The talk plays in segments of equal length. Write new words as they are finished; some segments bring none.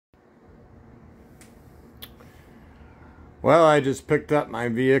Well, I just picked up my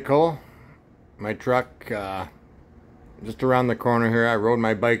vehicle, my truck, just around the corner here. I rode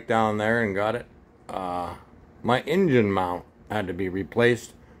my bike down there and got it. My engine mount had to be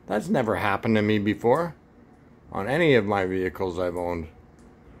replaced. That's never happened to me before on any of my vehicles I've owned.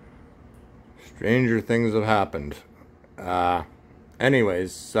 Stranger things have happened.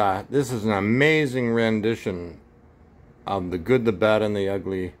 Anyways, this is an amazing rendition of The Good, the Bad, and the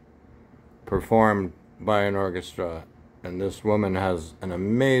Ugly performed by an orchestra. And this woman has an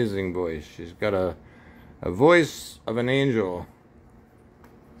amazing voice. She's got a voice of an angel.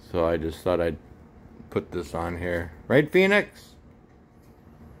 So I just thought I'd put this on here. Right, Phoenix?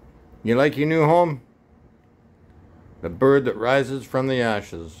 You like your new home? The bird that rises from the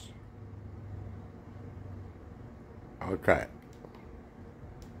ashes. Okay.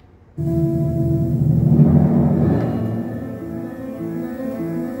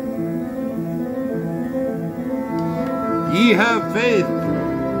 Ye have faith.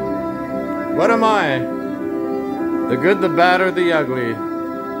 What am I? The good, the bad, or the ugly?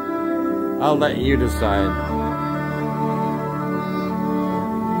 I'll let you decide.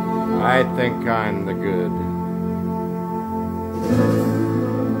 I think I'm the good.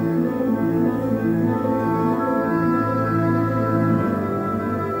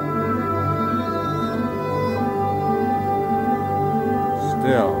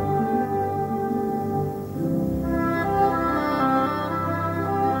 Still.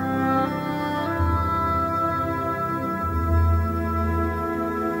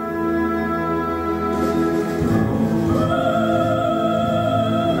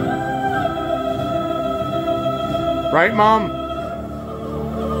 Right, Mom?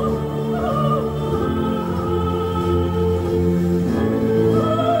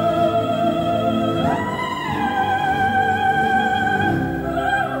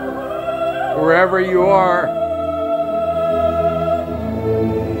 Wherever you are.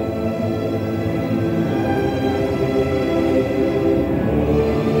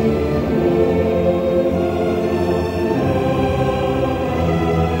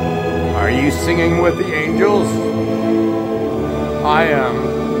 Are you singing with the angels? I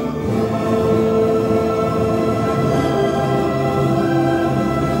am.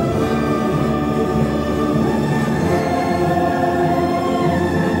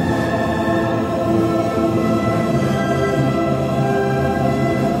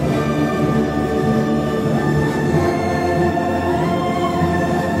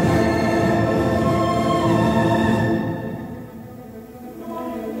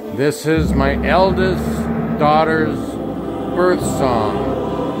 This is my eldest daughter's birth song.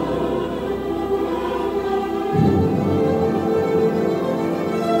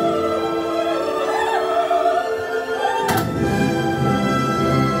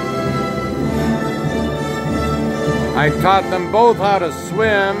 I taught them both how to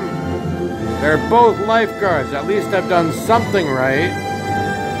swim. They're both lifeguards. At least I've done something right.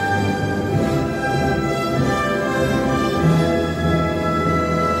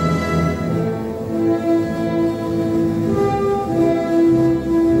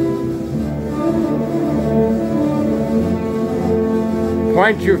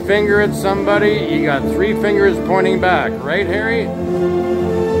 Point your finger at somebody, you got 3 fingers pointing back, right, Harry?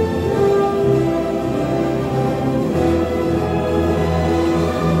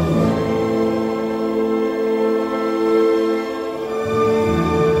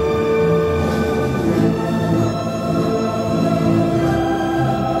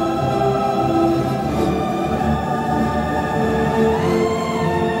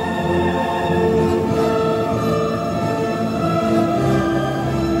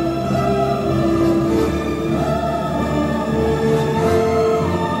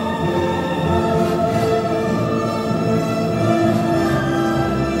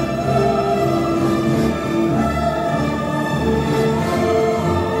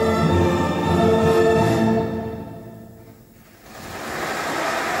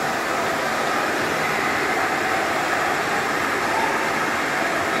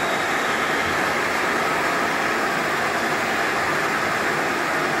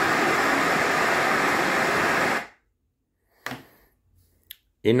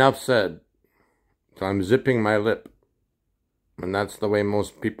 Enough said. So I'm zipping my lip. And that's the way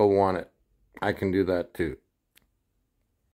most people want it. I can do that too.